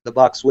cornerback for the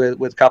Bucs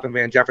with Kupp and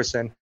Van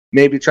Jefferson.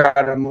 Maybe try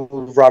to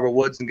move Robert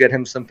Woods and get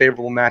him some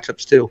favorable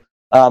matchups too.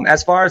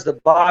 As far as the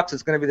Bucs,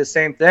 it's going to be the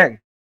same thing.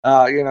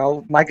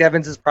 Mike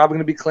Evans is probably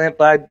going to be clamped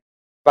by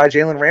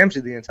Jalen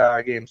Ramsey the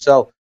entire game.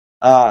 So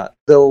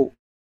the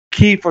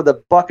key for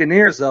the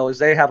Buccaneers, though, is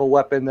they have a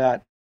weapon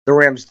that the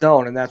Rams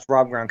don't, and that's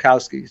Rob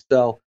Gronkowski.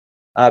 So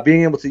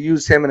being able to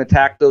use him and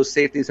attack those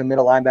safeties and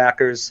middle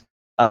linebackers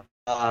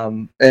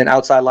and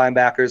outside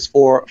linebackers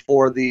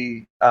for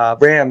the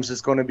Rams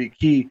is going to be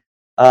key.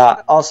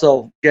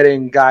 Also,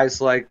 getting guys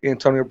like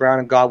Antonio Brown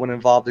and Godwin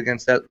involved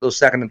against those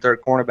second and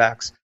third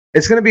cornerbacks. I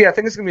think it's going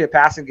to be a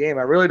passing game.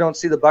 I really don't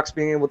see the Bucs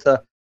being able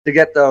to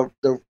get the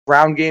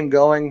ground game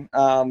going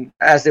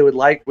as they would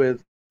like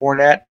with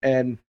Fournette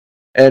and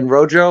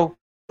Rojo,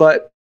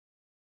 but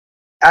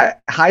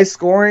high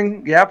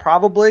scoring, yeah,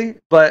 probably.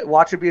 But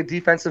watch it be a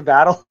defensive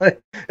battle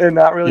and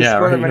not really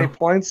score that many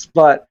points.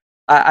 But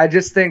I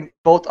just think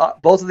both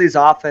of these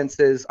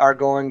offenses are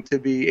going to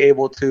be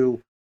able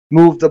to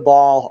move the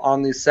ball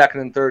on these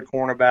second and third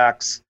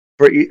cornerbacks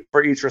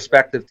for each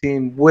respective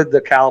team with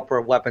the caliber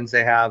of weapons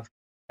they have.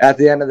 At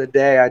the end of the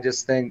day, I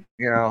just think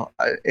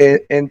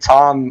in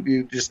Tom,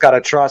 you just got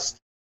to trust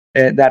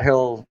and that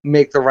he'll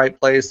make the right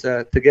plays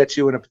to get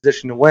you in a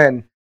position to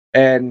win.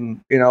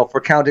 And, if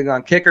we're counting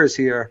on kickers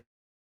here,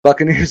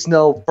 Buccaneers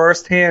know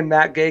firsthand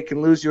Matt Gay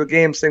can lose you a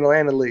game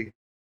single-handedly.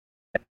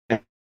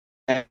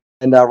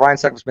 And Ryan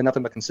Sucker's been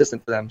nothing but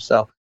consistent for them.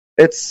 So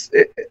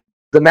the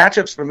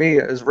matchups for me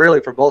is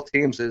really for both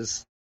teams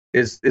is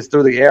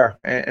through the air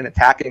and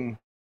attacking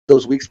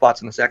those weak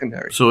spots in the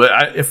secondary. So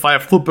if I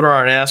flip it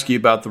around and ask you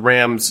about the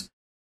Rams,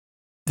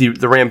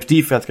 the Rams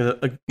defense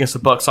against the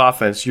Bucs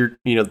offense,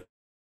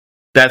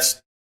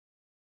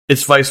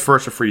 it's vice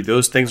versa for you.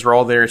 Those things are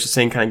all there. It's the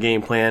same kind of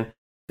game plan.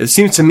 It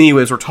seems to me,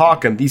 as we're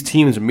talking, these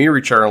teams mirror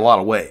each other in a lot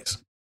of ways.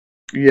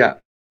 Yeah.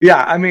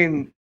 I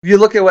mean, you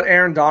look at what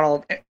Aaron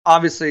Donald,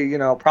 obviously,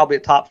 probably a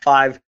top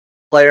 5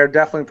 player,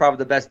 definitely probably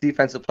the best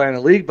defensive player in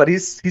the league, but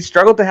he's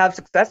struggled to have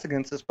success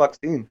against this Bucs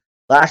team.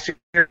 Last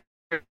year,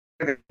 he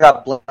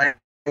got blamed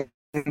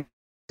in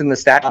the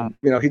stat.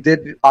 He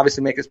did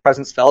obviously make his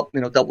presence felt,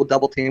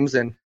 double teams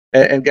and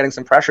getting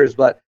some pressures,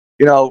 but,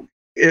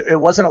 it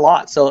wasn't a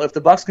lot. So if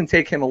the Bucs can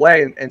take him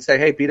away and say,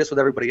 hey, beat us with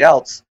everybody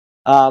else,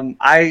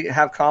 I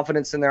have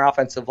confidence in their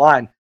offensive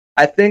line.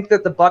 I think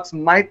that the Bucs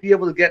might be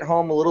able to get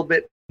home a little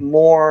bit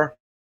more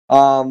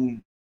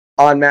on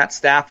Matt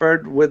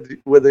Stafford with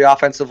the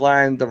offensive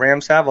line the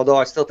Rams have, although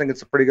I still think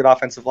it's a pretty good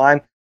offensive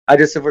line.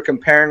 If we're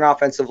comparing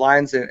offensive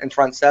lines and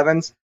front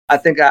sevens, I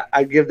think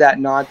I give that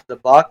nod to the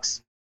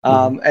Bucs.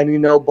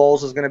 And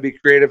Bowles is going to be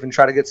creative and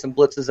try to get some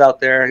blitzes out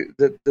there.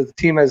 The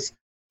team has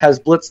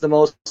blitzed the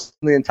most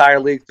in the entire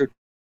league through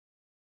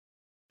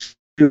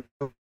 2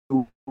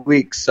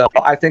 weeks. So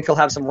I think he'll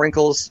have some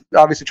wrinkles.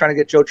 Obviously trying to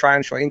get Joe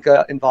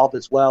Tryon-Shoyinka involved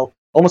as well.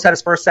 Almost had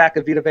his first sack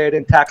of Vita Vea,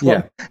 didn't tackle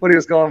him when he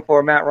was going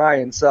for Matt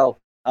Ryan. So,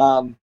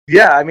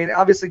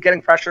 obviously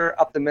getting pressure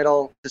up the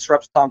middle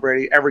disrupts Tom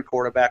Brady, every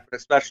quarterback, but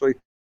especially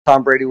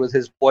Tom Brady was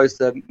his poised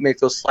to make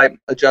those slight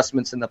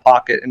adjustments in the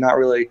pocket and not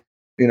really,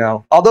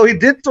 although he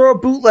did throw a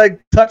bootleg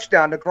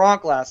touchdown to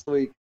Gronk last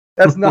week.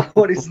 That's not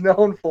what he's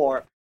known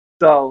for.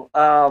 So,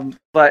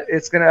 but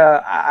it's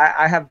gonna.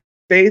 I have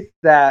faith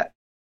that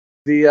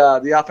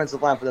the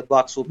offensive line for the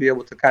Bucs will be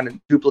able to kind of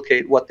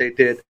duplicate what they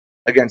did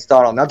against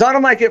Donald. Now,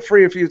 Donald might get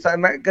free a few times,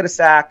 might get a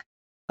sack,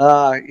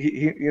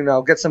 he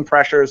get some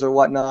pressures or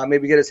whatnot,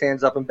 maybe get his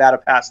hands up and bat a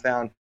pass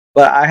down.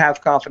 But I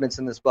have confidence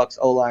in this Bucs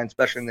O-line,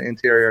 especially in the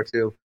interior,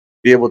 to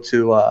be able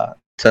to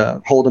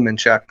hold him in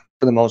check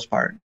for the most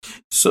part.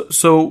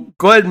 So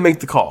go ahead and make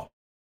the call.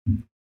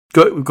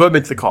 Go ahead and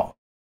make the call.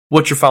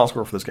 What's your final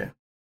score for this game?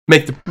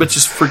 Let's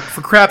just for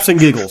craps and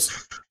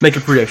giggles, make a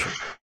prediction.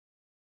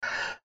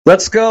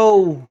 Let's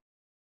go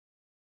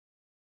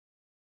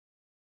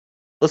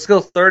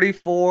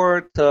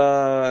 34-28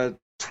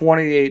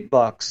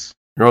 Bucs.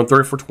 You're on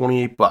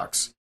 34-28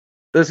 Bucs.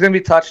 There's going to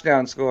be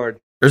touchdown scored.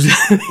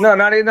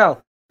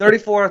 No.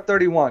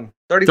 34-31.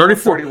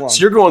 34-31. So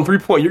you're going 3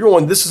 point. You're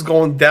going. This is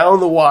going down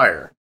the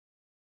wire.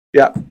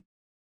 Yeah.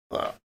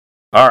 All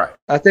right.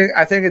 I think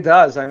it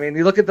does. I mean,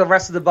 you look at the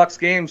rest of the Bucs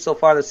games so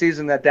far this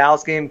season. That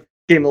Dallas game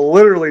came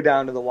literally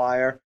down to the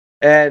wire,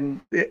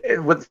 and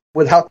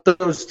without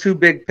those two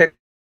big picks,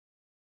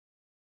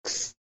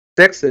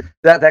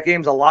 that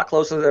game's a lot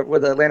closer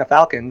with the Atlanta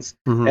Falcons.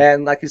 Mm-hmm.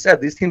 And like you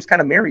said, these teams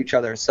kind of mirror each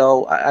other.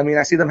 So I mean,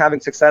 I see them having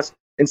success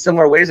in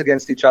similar ways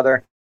against each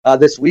other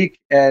this week,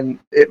 and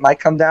it might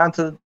come down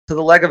to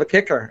the leg of a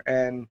kicker.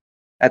 And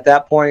at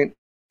that point,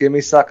 give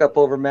me suck up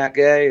over Matt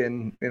Gay,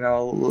 and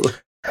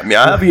I mean,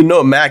 I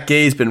have Matt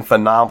Gay's been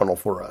phenomenal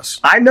for us.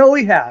 I know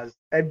he has,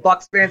 and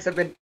Bucs fans have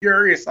been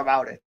furious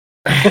about it.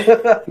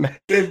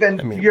 They've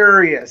been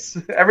furious.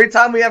 Every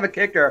time we have a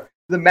kicker,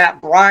 the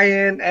Matt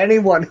Bryant,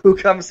 anyone who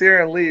comes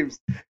here and leaves,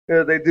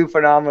 they do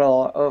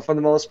phenomenal for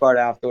the most part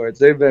afterwards.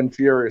 They've been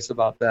furious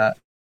about that.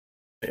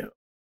 Yeah.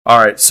 All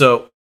right.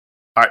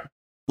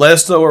 Let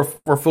us know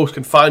where folks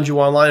can find you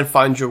online,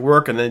 find your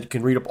work, and then you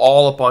can read up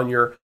on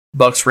your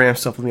Bucs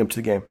Rams stuff leading up to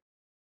the game.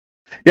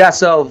 Yeah,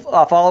 so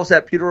follow us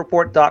at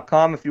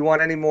pewterreport.com if you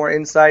want any more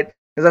insight,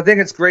 because I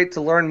think it's great to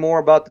learn more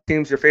about the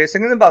teams you're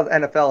facing and about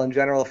NFL in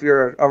general. If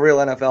you're a real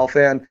NFL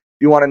fan,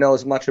 you want to know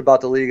as much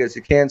about the league as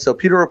you can. So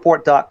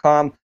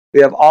pewterreport.com, we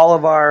have all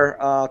of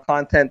our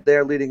content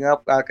there leading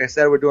up. Like I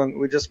said,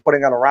 we're just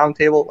putting out a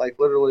roundtable, like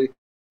literally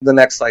the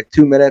next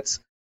 2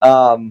 minutes,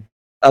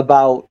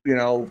 about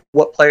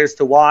what players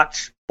to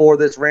watch for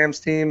this Rams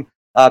team.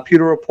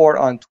 Pewter Report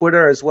on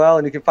Twitter as well,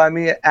 and you can find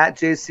me at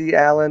JC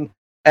Allen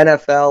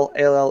NFL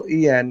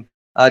ALLEN,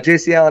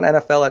 JC Allen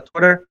NFL at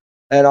Twitter,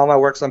 and all my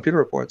work's on Pewter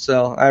Report.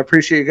 So I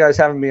appreciate you guys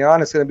having me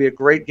on. It's going to be a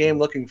great game.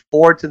 Looking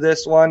forward to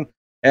this one,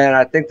 and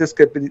I think this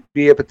could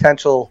be a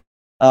potential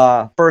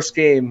first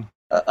game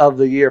of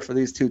the year for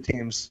these two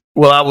teams.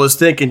 Well, I was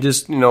thinking,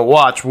 just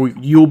watch.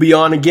 You'll be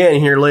on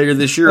again here later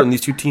this year, and these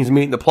two teams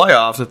meet in the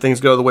playoffs if things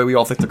go the way we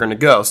all think they're going to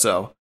go.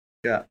 So,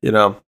 yeah,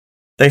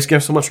 thanks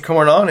again so much for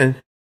coming on,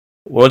 and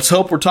let's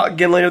hope we're talking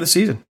again later this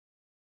season.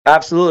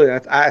 Absolutely,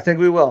 I think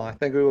we will.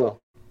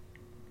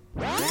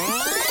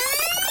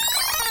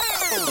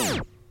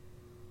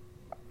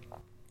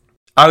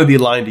 I would be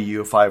lying to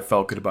you if I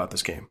felt good about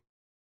this game.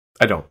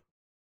 I don't.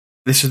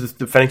 This is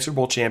the defending Super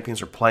Bowl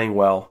champions are playing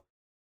well.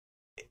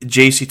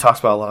 JC talks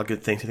about a lot of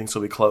good things. He thinks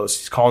they'll be close.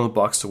 He's calling the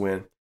Bucs to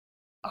win.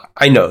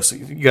 I know. So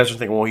you guys are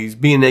thinking, well, he's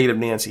being negative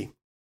Nancy.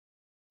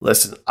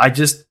 Listen, I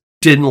just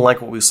didn't like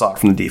what we saw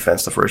from the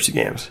defense the first two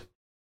games.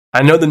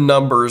 I know the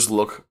numbers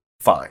look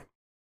fine,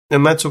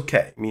 and that's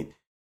okay. I mean,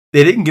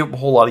 they didn't give up a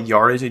whole lot of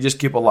yardage. They just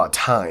give up a lot of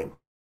time.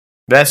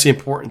 That's the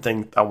important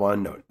thing I want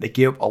to note. They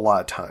give up a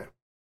lot of time.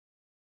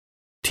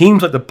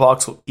 Teams like the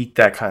Bucs will eat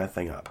that kind of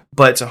thing up.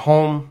 But it's at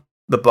home.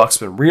 The Bucs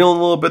been reeling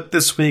a little bit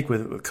this week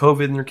with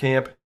COVID in their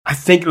camp. I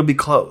think it'll be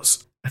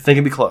close.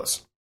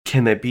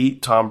 Can they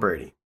beat Tom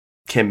Brady?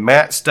 Can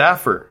Matt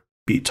Stafford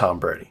beat Tom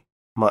Brady?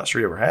 I'm not sure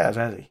he ever has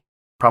he?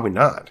 Probably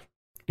not.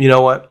 You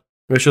know what?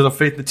 I'm going to show some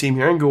faith in the team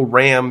here and go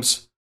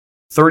Rams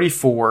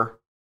 34,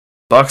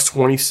 Bucs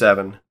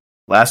 27,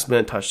 last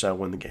minute touchdown,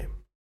 win the game.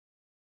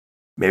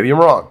 Maybe I'm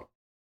wrong,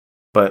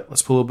 but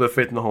let's put a little bit of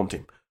faith in the home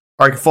team.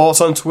 All right, you can follow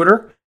us on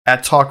Twitter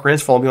at Talk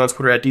Rams. Follow me on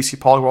Twitter at DC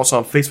Paul. We're also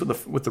on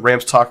Facebook with the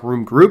Rams Talk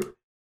Room group.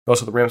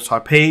 Also the Rams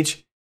Talk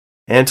page.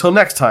 And until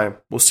next time,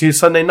 we'll see you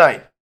Sunday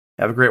night.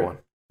 Have a great one.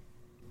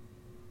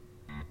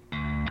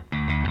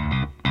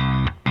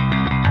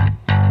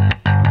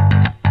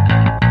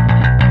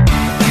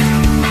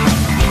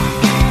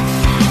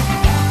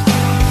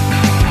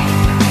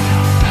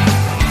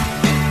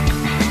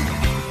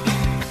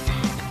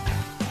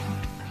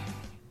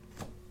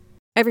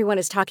 Everyone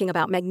is talking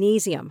about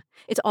magnesium.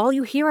 It's all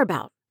you hear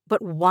about.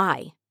 But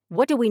why?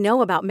 What do we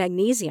know about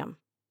magnesium?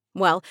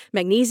 Well,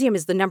 magnesium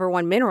is the number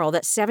one mineral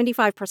that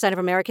 75% of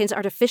Americans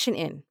are deficient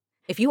in.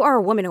 If you are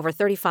a woman over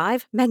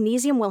 35,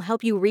 magnesium will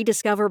help you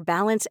rediscover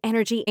balance,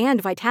 energy,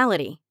 and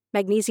vitality.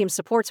 Magnesium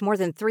supports more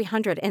than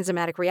 300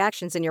 enzymatic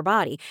reactions in your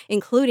body,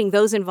 including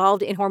those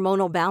involved in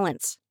hormonal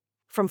balance.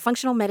 From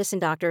functional medicine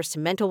doctors to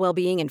mental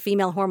well-being and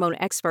female hormone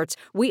experts,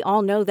 we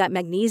all know that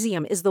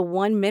magnesium is the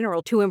one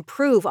mineral to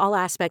improve all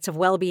aspects of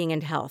well-being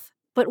and health.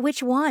 But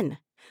which one?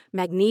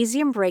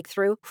 Magnesium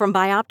Breakthrough from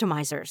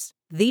Bioptimizers,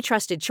 the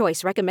trusted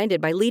choice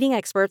recommended by leading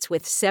experts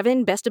with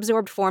 7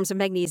 best-absorbed forms of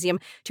magnesium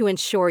to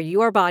ensure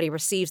your body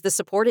receives the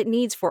support it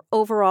needs for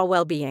overall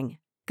well-being.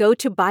 Go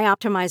to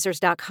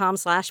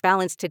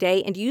bioptimizers.com/balance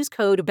today and use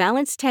code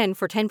BALANCE10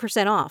 for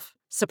 10% off.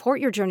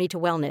 Support your journey to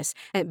wellness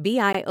at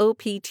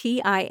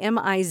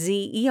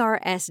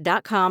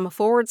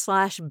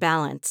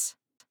bioptimizers.com/balance.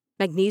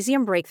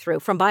 Magnesium Breakthrough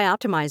from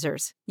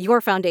Bioptimizers,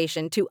 your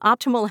foundation to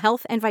optimal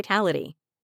health and vitality.